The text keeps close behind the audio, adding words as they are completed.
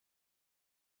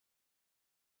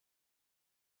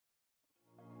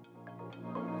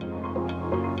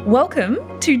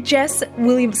Welcome to Jess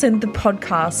Williamson, the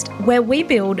podcast, where we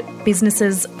build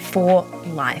businesses for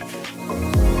life.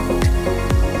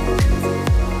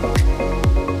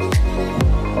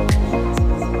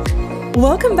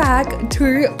 Welcome back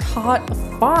to part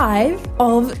 5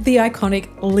 of the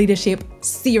Iconic Leadership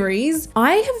series.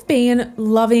 I have been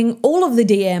loving all of the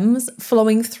DMs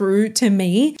flowing through to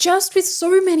me, just with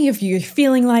so many of you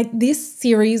feeling like this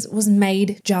series was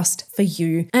made just for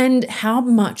you, and how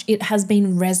much it has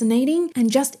been resonating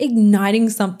and just igniting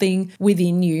something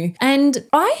within you. And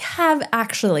I have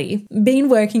actually been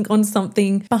working on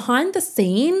something behind the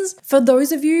scenes for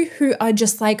those of you who are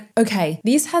just like, okay,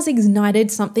 this has ignited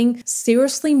something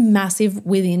seriously massive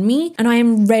within me and I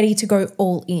am ready to go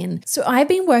all in. So I've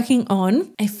been working on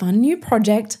a fun new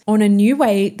project, on a new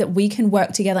way that we can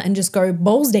work together and just go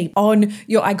balls deep on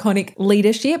your iconic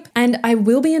leadership. And I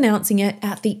will be announcing it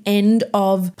at the end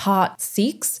of part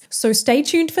 6. So stay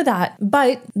tuned for that.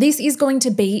 But this is going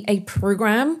to be a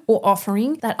program or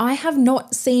offering that I have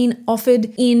not seen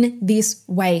offered in this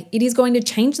way. It is going to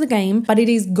change the game, but it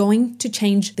is going to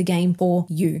change the game for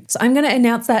you. So I'm going to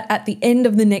announce that at the end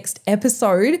of the next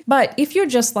episode. But if you're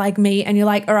just like me and you're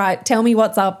like, all right, tell me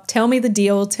what's up, tell me the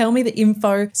deal, tell me the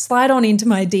info, slide on into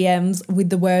my DMs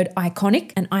with the word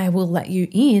iconic and I will let you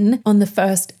in on the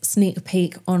first sneak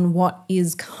peek on what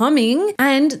is coming.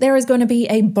 And there is going to be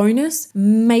a bonus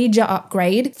major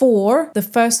upgrade for the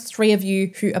first 3 of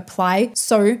you who apply.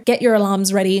 So get your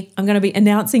alarms ready. I'm going to be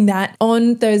announcing that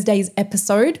on Thursday's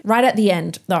episode, right at the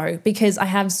end though, because I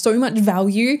have so much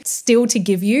value still to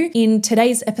give you in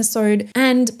today's episode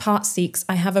and part 6.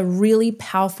 I have a really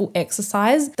powerful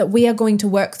exercise that we are going to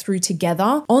work through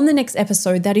together on the next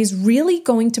episode that is really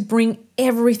going to bring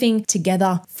everything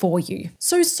together for you.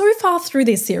 So far through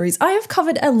this series, I have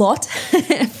covered a lot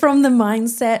from the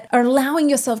mindset, allowing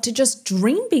yourself to just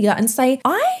dream bigger and say,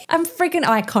 I am freaking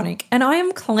iconic, and I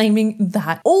am claiming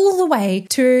that, all the way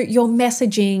to your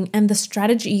messaging and the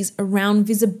strategies around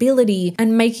visibility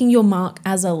and making your mark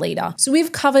as a leader. So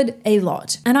we've covered a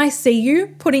lot, and I see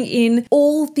you putting in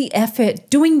all the effort,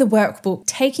 doing the workbook,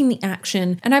 taking the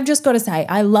action. And I've just got to say,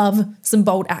 I love some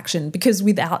bold action, because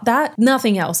without that,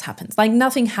 nothing else happens. Like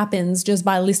nothing happens just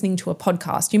by listening to a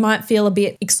podcast. You might feel a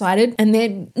bit excited and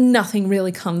then nothing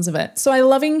really comes of it. So I'm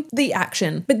loving the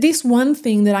action. But this one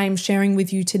thing that I am sharing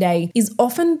with you today is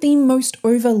often the most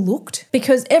overlooked,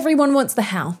 because everyone wants the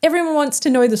how. Everyone wants to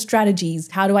know the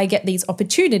strategies. How do I get these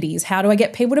opportunities? How do I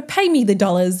get people to pay me the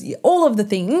dollars? All of the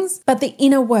things. But the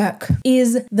inner work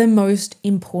is the most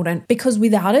important, because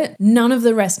without it, none of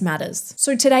the rest matters.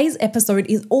 So today's episode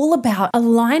is all about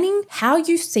aligning how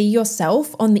you see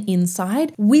yourself on the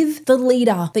inside with the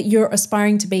leader that you're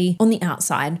aspiring to be on the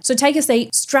outside. So take a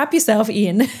seat, strap yourself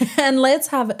in, and let's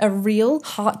have a real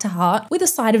heart-to-heart with a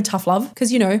side of tough love,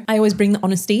 because I always bring the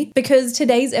honesty, because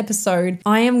today's episode,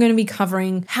 I am going to be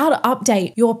covering how to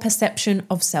update your perception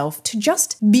of self to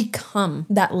just become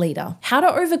that leader, how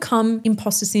to overcome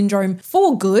imposter syndrome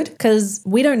for good, because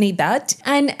we don't need that,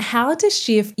 and how to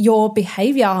shift your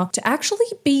behavior to actually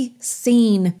be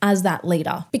seen as that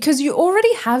leader, because you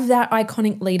already have that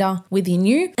iconic leader within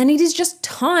you, and it is just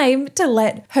time to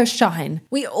let her shine.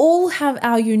 We all have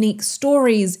our unique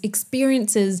stories,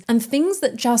 experiences, and things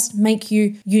that just make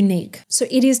you unique. So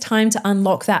it is time to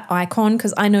unlock that icon,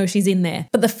 because I know she's in there.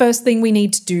 But the first thing we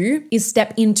need to do is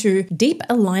step into deep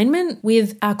alignment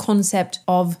with our concept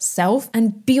of self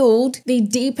and build the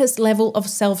deepest level of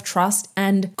self-trust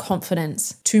and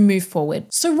confidence to move forward.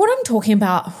 So what I'm talking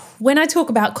about when I talk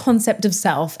about concept of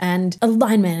self and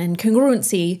alignment and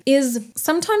congruency is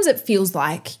sometimes it feels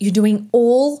like you're doing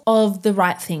all of the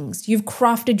right things. You've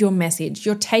crafted your message,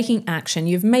 you're taking action,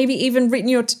 you've maybe even written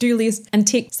your to-do list and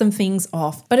ticked some things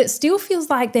off, but it still feels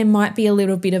like there might be a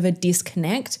little bit of a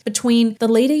disconnect between the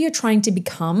leader you're trying to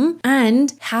become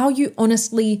and how you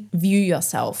honestly view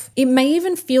yourself. It may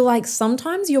even feel like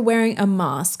sometimes you're wearing a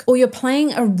mask or you're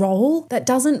playing a role that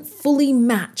doesn't fully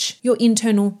match your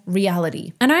internal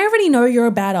reality. And I already know you're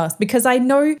a badass, because I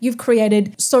know you've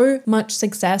created so much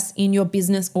success in your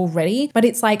business already, but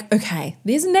it's like, okay,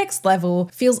 this next level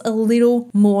feels a little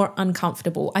more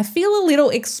uncomfortable. I feel a little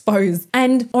exposed.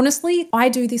 And honestly, I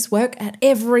do this work at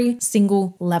every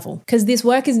single level, because this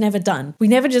work is never done. We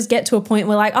never just get to a point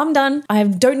where like, I'm done. I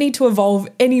don't need to evolve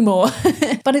anymore.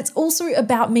 But it's also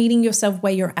about meeting yourself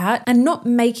where you're at and not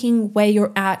making where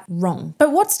you're at wrong.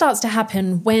 But what starts to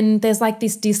happen when there's like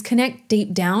this disconnect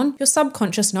deep down, your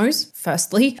subconscious knows,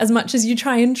 firstly, as much as you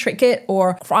try and trick it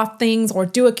or craft things or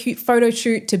do a cute photo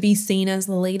shoot to be seen as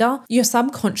the leader, your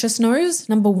subconscious knows,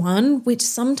 number one, which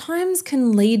sometimes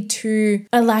can lead to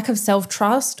a lack of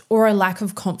self-trust or a lack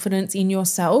of confidence in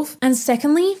yourself. And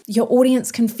secondly, your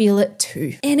audience can feel it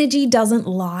too. Energy doesn't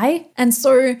lie. And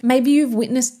so maybe you've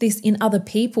witnessed this in other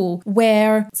people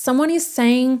where someone is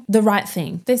saying the right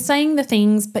thing. They're saying the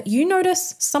things, but you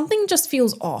notice something just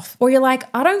feels off. Or you're like,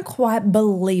 I don't quite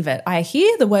believe it. I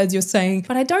hear the words you're saying,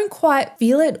 but I don't quite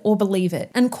feel it or believe it.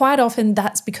 And quite often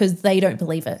that's because they don't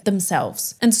believe it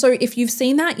themselves. And so if you've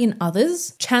seen that in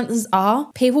others, chances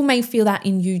are people may feel that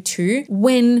in you too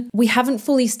when we haven't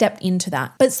fully stepped into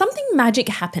that. But something magic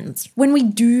happens when we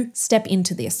do step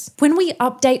into this. When we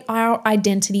update our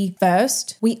identity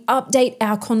first, we update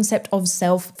our concept of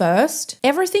self first,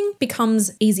 everything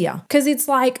becomes easier. Because it's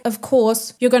like, of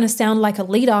course, you're going to sound like a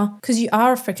leader because you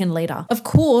are a freaking leader. Of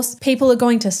course, people are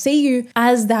going to see you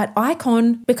as that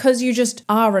icon because you just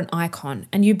are an icon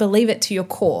and you believe it to your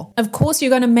core. Of course, you're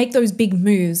going to make those big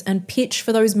moves and pitch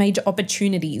for those major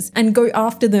opportunities and go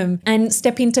after them and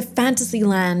step into fantasy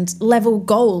land level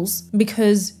goals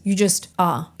because you just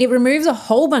are. It removes a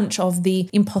whole bunch of the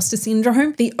imposter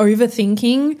syndrome, the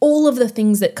overthinking, all of the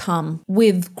things that come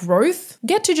with growth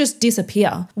get to just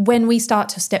disappear when we start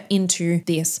to step into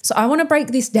this. So I want to break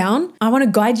this down. I want to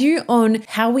guide you on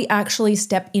how we actually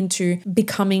step into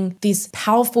becoming this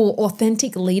powerful,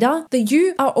 authentic leader that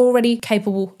you are already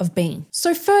capable of being.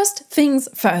 So first things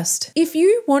first, if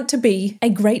you want to be a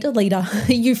great leader,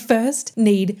 you first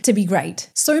need to be great.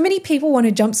 So many people want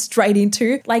to jump straight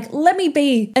into like, let me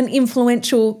be an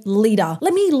influential leader.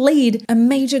 Let me lead a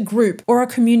major group or a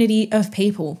community of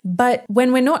people. But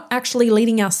when we're not actually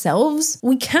leading ourselves,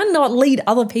 we cannot lead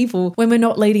other people when we're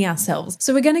not leading ourselves.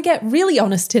 So we're going to get really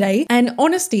honest today. And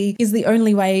honesty is the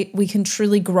only way we can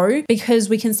truly grow because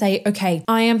we can say, okay,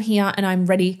 I am here and I'm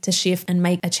ready to shift and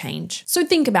make a change. So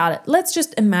think about it. Let's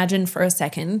just imagine for a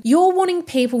second, you're wanting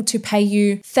people to pay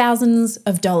you thousands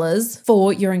of dollars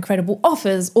for your incredible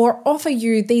offers or offer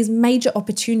you these major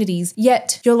opportunities,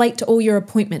 yet you're late to all your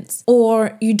appointments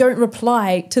or you don't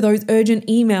reply to those urgent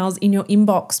emails in your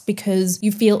inbox because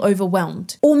you feel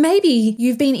overwhelmed. Or maybe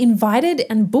you've been invited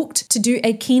and booked to do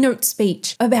a keynote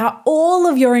speech about all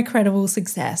of your incredible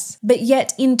success, but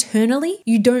yet internally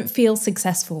you don't feel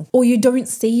successful or you don't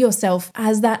see yourself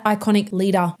as that iconic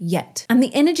leader yet. And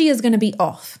the energy is going to be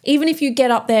off. Even if you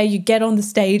get up there, you get on the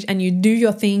stage and you do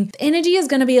your thing, the energy is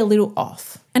going to be a little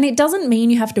off. And it doesn't mean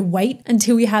you have to wait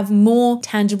until you have more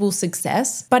tangible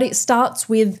success, but it starts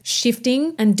with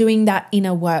shifting and doing that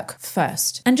inner work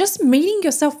first and just meeting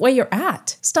yourself where you're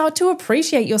at. Start to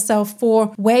appreciate yourself for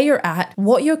where you're at,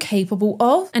 what you're capable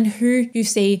of, and who you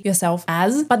see yourself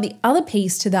as. But the other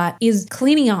piece to that is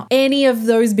cleaning up any of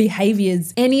those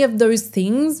behaviors, any of those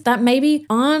things that maybe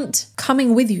aren't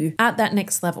coming with you at that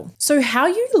next level. So how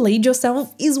you lead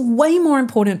yourself is way more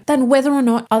important than whether or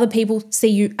not other people see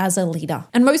you as a leader.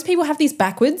 And most people have this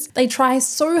backwards. They try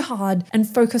so hard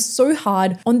and focus so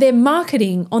hard on their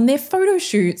marketing, on their photo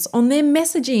shoots, on their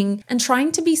messaging, and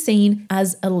trying to be seen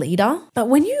as a leader. But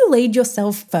when you lead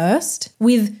yourself first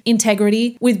with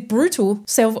integrity, with brutal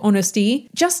self-honesty,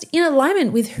 just in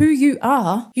alignment with who you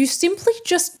are, you simply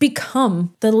just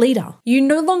become the leader. You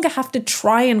no longer have to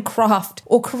try and craft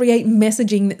or create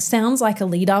messaging that sounds like a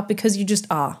leader because you just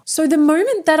are. So the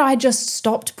moment that I just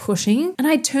stopped pushing and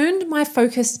I turned my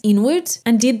focus inward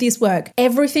and did this work,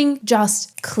 everything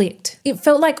just clicked. It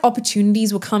felt like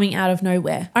opportunities were coming out of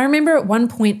nowhere. I remember at one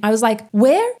point I was like,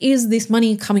 where is this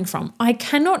money coming from? I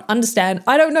cannot understand.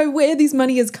 I don't know where this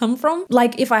money has come from.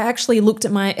 Like if I actually looked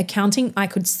at my accounting, I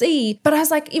could see, but I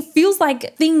was like, it feels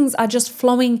like things are just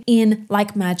flowing in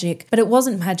like magic. But it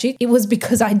wasn't magic. It was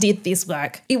because I did this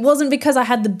work. It wasn't because I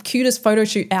had the cutest photo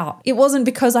shoot out. It wasn't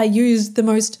because I used the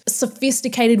most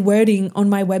sophisticated wording on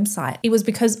my website. It was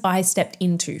because I stepped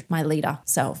into my leader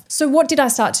self. So what did I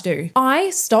start to do? I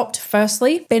stopped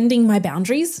firstly bending my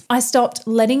boundaries. I stopped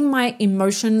letting my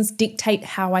emotions dictate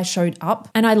how I showed up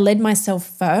and I led myself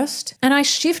first. And I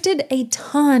shifted a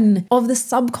ton of the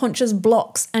subconscious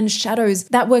blocks and shadows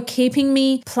that were keeping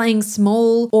me playing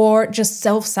small or just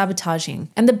self-sabotaging.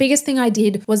 And the biggest thing I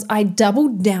did was I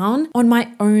doubled down on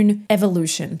my own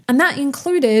evolution. And that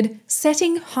included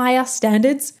setting higher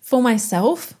standards for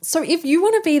myself. So if you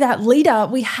want to be that leader,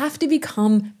 we have to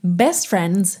become best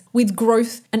friends with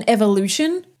growth and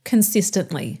evolution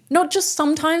consistently. Not just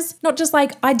sometimes, not just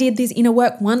like I did this inner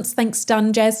work once, thanks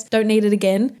done Jess, don't need it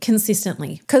again,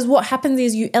 consistently. Because what happens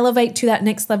is you elevate to that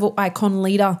next level icon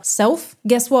leader self.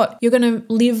 Guess what? You're going to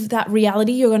live that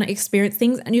reality, you're going to experience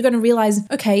things and you're going to realize,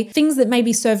 okay, things that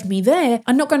maybe served me there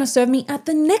are not going to serve me at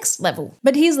the next level.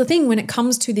 But here's the thing, when it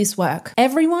comes to this work,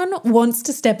 everyone wants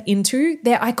to step into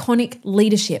their iconic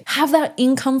leadership, have that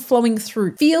income flowing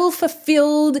through, feel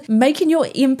fulfilled, making your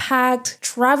impact,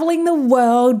 traveling the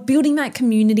world, building that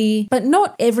community, but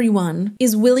not everyone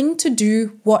is willing to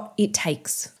do what it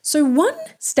takes. So one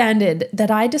standard that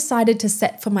I decided to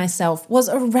set for myself was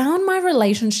around my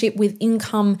relationship with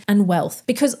income and wealth.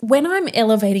 Because when I'm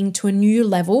elevating to a new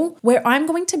level where I'm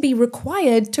going to be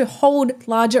required to hold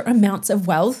larger amounts of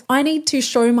wealth, I need to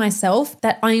show myself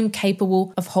that I am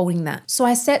capable of holding that. So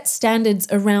I set standards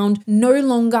around no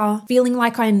longer feeling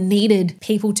like I needed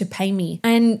people to pay me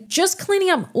and just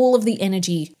cleaning up all of the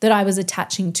energy that I was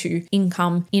attaching to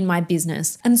income in my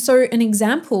business. And so an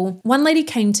example, one lady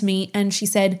came to me and she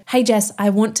said, "Hey Jess, I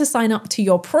want to sign up to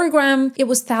your program." It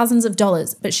was thousands of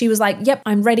dollars, but she was like, "Yep,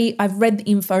 I'm ready. I've read the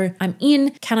info. I'm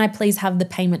in. Can I please have the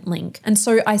payment link?" And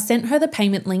so I sent her the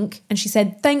payment link and she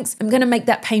said, "Thanks. I'm going to make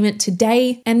that payment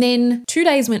today." And then 2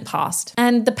 days went past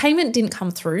and the payment didn't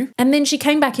come through. And then she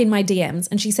came back in my DMs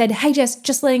and she said, "Hey Jess,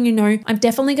 just letting you know, I'm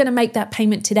definitely going to make that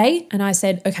payment today." And I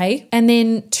said, "Okay." And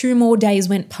then 2 more days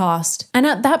went past. And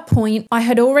at that point, I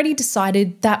had already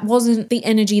decided that wasn't the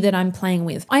energy that I'm playing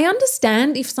with. I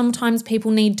understand if sometimes people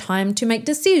need time to make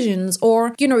decisions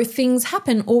or, things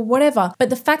happen or whatever. But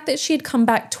the fact that she had come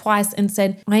back twice and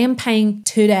said, "I am paying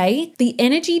today," the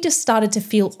energy just started to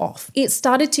feel off. It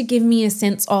started to give me a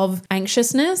sense of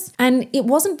anxiousness. And it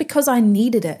wasn't because I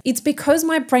needed it. It's because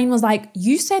my brain was like,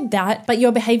 "You said that, but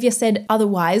your behavior said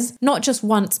otherwise," not just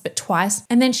once, but twice.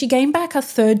 And then she came back a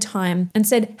third time and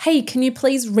said, "Hey, can you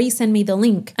please resend me the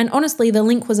link?" And honestly, the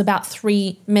link was about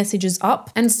 3 messages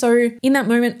up. And so in that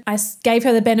moment, I gave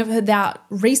her the benefit of the doubt,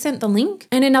 resent the link,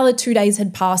 and another 2 days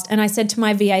had passed. And I said to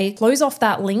my VA, "Close off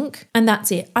that link." And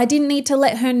that's it. I didn't need to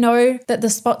let her know that the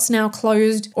spot's now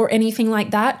closed or anything like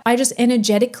that. I just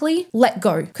energetically let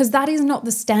go because that is not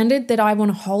the standard that I want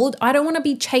to hold. I don't want to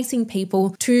be chasing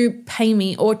people to pay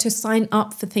me or to sign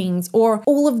up for things or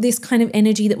all of this kind of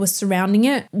energy that was surrounding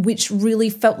it, which really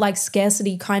felt like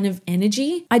scarcity kind of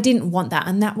energy. I didn't want that.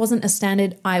 And that wasn't a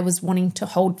standard I was wanting to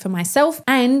hold for myself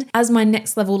and as my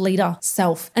next level leader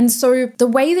self. And so the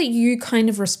way that you kind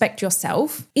of respect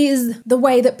yourself is the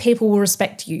way that people will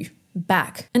respect you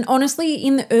back. And honestly,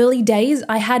 in the early days,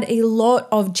 I had a lot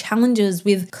of challenges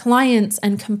with clients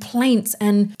and complaints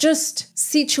and just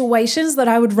situations that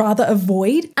I would rather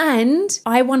avoid. And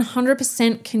I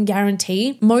 100% can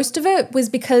guarantee most of it was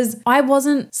because I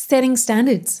wasn't setting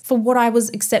standards for what I was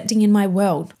accepting in my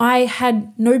world. I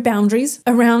had no boundaries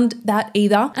around that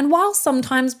either. And while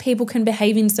sometimes people can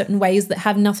behave in certain ways that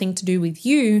have nothing to do with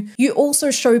you, you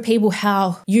also show people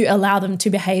how you allow them to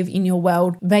behave in your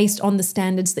world based on the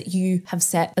standards that you have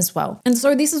set as well. And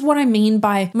so this is what I mean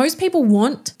by most people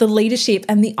want the leadership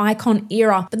and the icon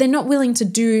era, but they're not willing to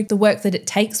do the work that it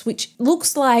takes, which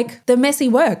looks like the messy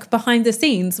work behind the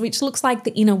scenes, which looks like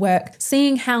the inner work,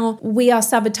 seeing how we are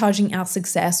sabotaging our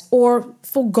success or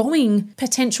foregoing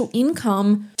potential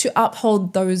income to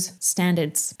uphold those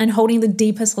standards and holding the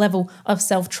deepest level of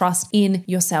self-trust in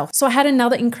yourself. So I had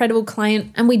another incredible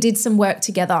client and we did some work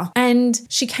together and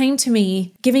she came to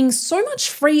me giving so much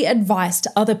free advice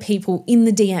to other people in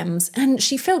the DMs and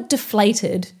she felt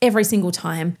deflated every single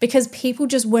time because people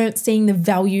just weren't seeing the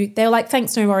value. They were like,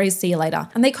 "Thanks, no worries, see you later."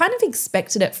 And they kind of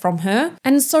expected it from her.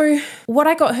 And so what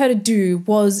I got her to do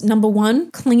was, number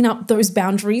one, clean up those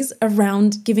boundaries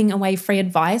around giving away free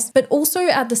advice. But also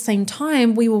at the same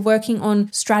time, we were working on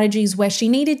strategies where she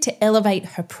needed to elevate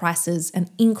her prices and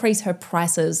increase her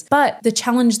prices. But the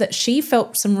challenge that she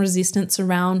felt some resistance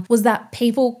around was that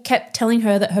people kept telling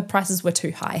her that her prices were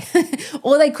too high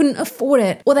or they couldn't afford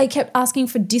it, or they kept asking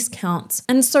for discounts.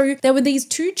 And so there were these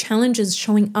 2 challenges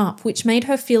showing up, which made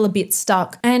her feel a bit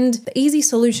stuck. And the easy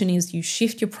solution is you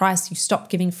shift your price, you stop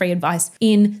giving free advice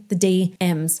in the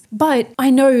DMs. But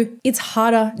I know it's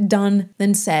harder done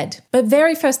than said. But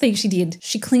very first thing she did,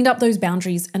 she cleaned up those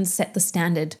boundaries and set the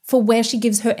standard for where she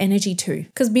gives her energy to.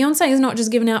 Because Beyonce is not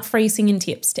just giving out free singing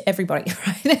tips to everybody,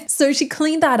 right? So she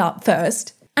cleaned that up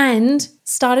first and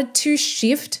started to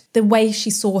shift the way she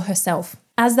saw herself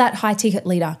as that high ticket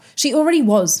leader. She already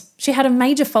was. She had a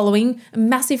major following, a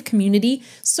massive community,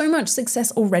 so much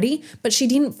success already, but she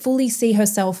didn't fully see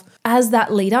herself as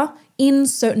that leader in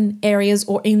certain areas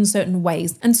or in certain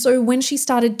ways. And so when she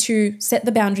started to set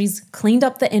the boundaries, cleaned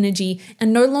up the energy,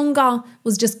 and no longer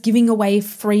was just giving away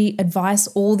free advice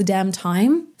all the damn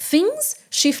time, things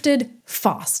shifted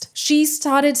fast. She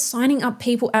started signing up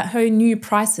people at her new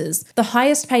prices, the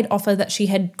highest paid offer that she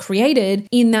had created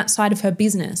in that side of her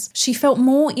business. She felt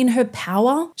more in her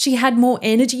power. She had more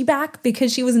energy back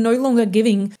because she was no longer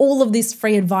giving all of this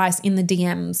free advice in the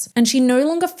DMs, and she no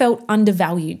longer felt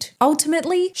undervalued.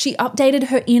 Ultimately, she updated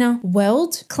her inner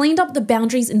world, cleaned up the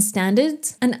boundaries and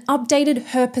standards, and updated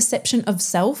her perception of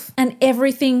self, and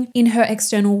everything in her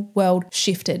external world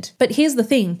shifted. But here's the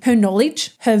thing, her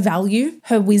knowledge, her value,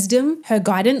 her wisdom, her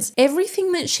guidance,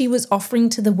 everything that she was offering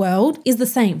to the world is the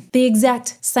same, the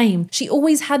exact same. She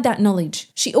always had that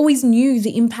knowledge. She always knew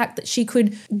the impact that she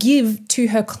could give to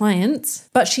her clients,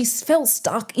 but she felt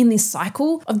stuck in this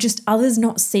cycle of just others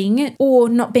not seeing it or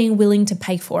not being willing to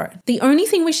pay for it. The only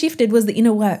thing we shifted was the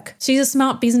inner work. She's a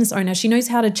smart business owner. She knows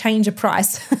how to change a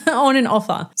price on an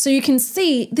offer. So you can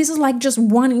see this is like just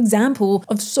one example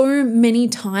of so many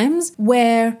times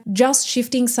where just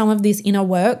shifting some of this inner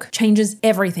work changes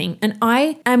everything. And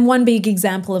I am one big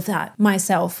example of that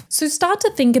myself. So start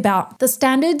to think about the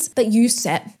standards that you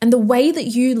set and the way that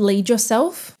you lead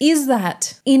yourself. Is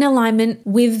that in alignment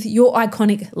with your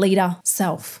iconic leader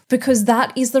self? Because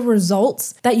that is the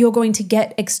results that you're going to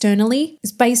get externally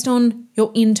is based on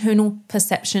your internal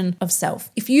perception of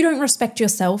self. If you don't respect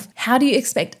yourself, how do you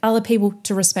expect other people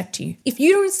to respect you? If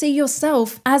you don't see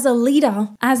yourself as a leader,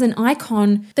 as an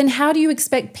icon, then how do you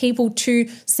expect people to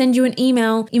send you an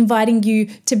email inviting you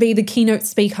to be the keynote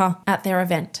speaker at their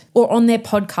event or on their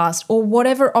podcast or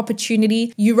whatever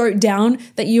opportunity you wrote down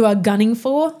that you are gunning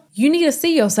for? You need to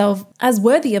see yourself as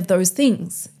worthy of those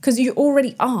things because you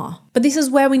already are. But this is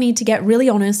where we need to get really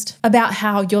honest about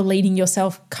how you're leading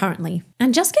yourself currently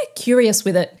and just get curious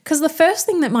with it. Because the first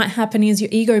thing that might happen is your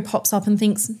ego pops up and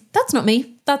thinks, that's not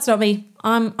me. That's not me.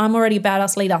 I'm already a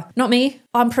badass leader. Not me.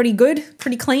 I'm pretty good,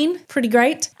 pretty clean, pretty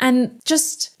great. And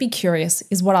just be curious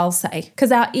is what I'll say.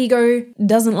 Because our ego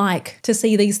doesn't like to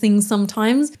see these things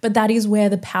sometimes, but that is where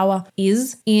the power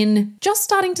is in just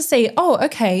starting to see, oh,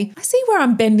 okay, I see where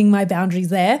I'm bending my boundaries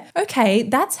there. Okay,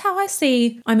 that's how I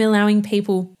see I'm allowing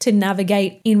people to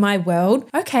navigate in my world.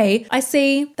 Okay, I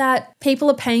see that people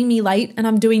are paying me late and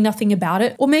I'm doing nothing about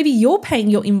it. Or maybe you're paying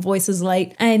your invoices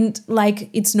late and like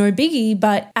it's no biggie,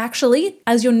 but actually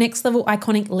as your next level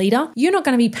iconic leader, you're not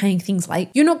going to be paying things late.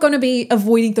 You're not going to be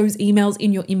avoiding those emails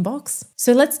in your inbox.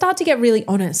 So let's start to get really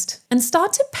honest and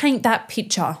start to paint that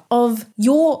picture of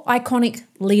your iconic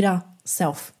leader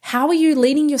self. How are you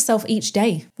leading yourself each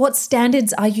day? What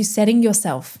standards are you setting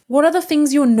yourself? What are the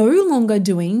things you're no longer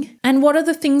doing? And what are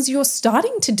the things you're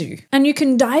starting to do? And you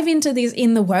can dive into this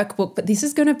in the workbook, but this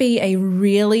is going to be a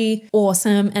really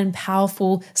awesome and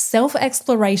powerful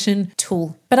self-exploration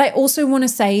tool. But I also want to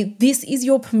say this is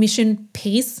your permission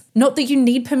piece. Not that you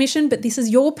need permission, but this is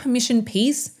your permission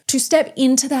piece to step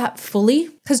into that fully,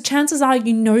 because chances are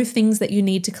you know things that you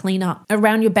need to clean up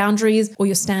around your boundaries or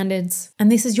your standards. And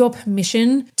this is your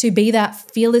permission to be that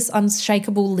fearless,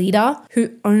 unshakable leader who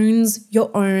owns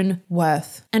your own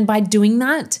worth. And by doing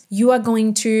that, you are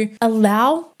going to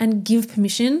allow and give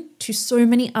permission to so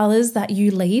many others that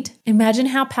you lead. Imagine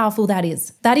how powerful that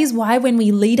is. That is why when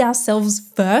we lead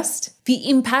ourselves first, the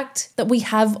impact that we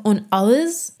have on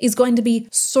others is going to be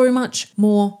so much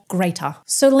more greater.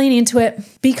 So lean into it,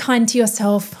 be kind to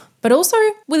yourself, but also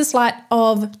with a slight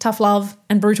of tough love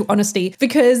and brutal honesty,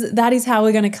 because that is how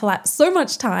we're going to collapse so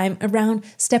much time around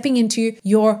stepping into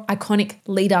your iconic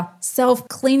leader self,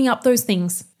 cleaning up those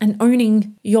things and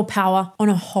owning your power on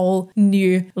a whole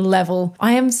new level.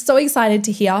 I am so excited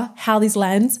to hear how this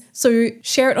lands. So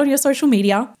share it on your social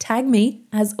media. Tag me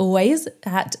as always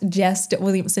at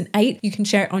Jess.Williamson8. You can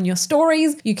share it on your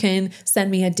stories. You can send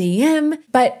me a DM,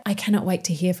 but I cannot wait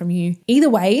to hear from you either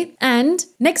way. And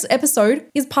next episode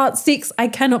is part 6. I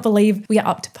cannot believe we are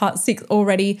up to part 6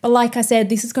 already. But like I said,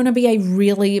 this is going to be a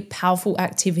really powerful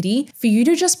activity for you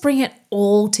to just bring it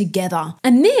all together.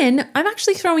 And then I'm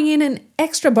actually throwing in an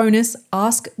extra bonus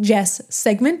Ask Jess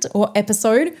segment or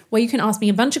episode where you can ask me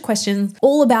a bunch of questions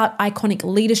all about iconic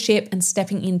leadership and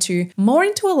stepping into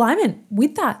alignment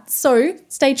with that. So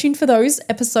stay tuned for those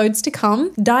episodes to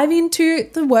come. Dive into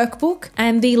the workbook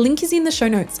and the link is in the show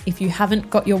notes if you haven't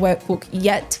got your workbook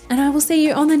yet. And I will see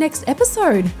you on the next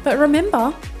episode. But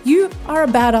remember, you are a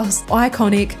badass,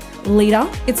 iconic leader.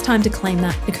 It's time to claim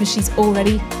that because she's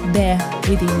already there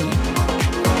within you.